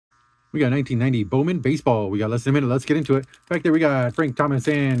We got 1990 Bowman Baseball. We got less than a minute. Let's get into it. Back there, we got Frank Thomas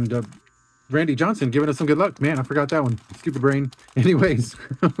and Randy Johnson giving us some good luck. Man, I forgot that one. Stupid brain. Anyways,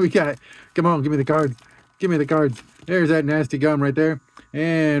 we got, come on, give me the cards. Give me the cards. There's that nasty gum right there.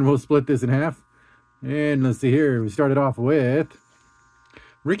 And we'll split this in half. And let's see here. We started off with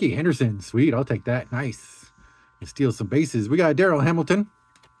Ricky Henderson. Sweet, I'll take that. Nice. Let's steal some bases. We got Daryl Hamilton.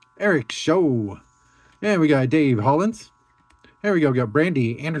 Eric Show. And we got Dave Hollins. There we go. We got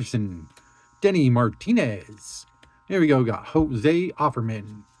Brandy Anderson. Denny Martinez. There we go. We got Jose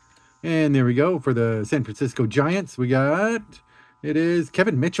Offerman. And there we go. For the San Francisco Giants, we got, it is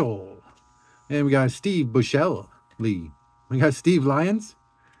Kevin Mitchell. And we got Steve Bushell Lee. We got Steve Lyons.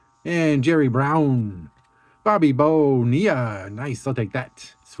 And Jerry Brown. Bobby Bonilla. Nice. I'll take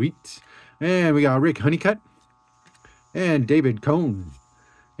that. Sweet. And we got Rick Honeycutt. And David Cohn.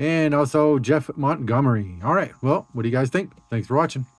 And also Jeff Montgomery. All right. Well, what do you guys think? Thanks for watching.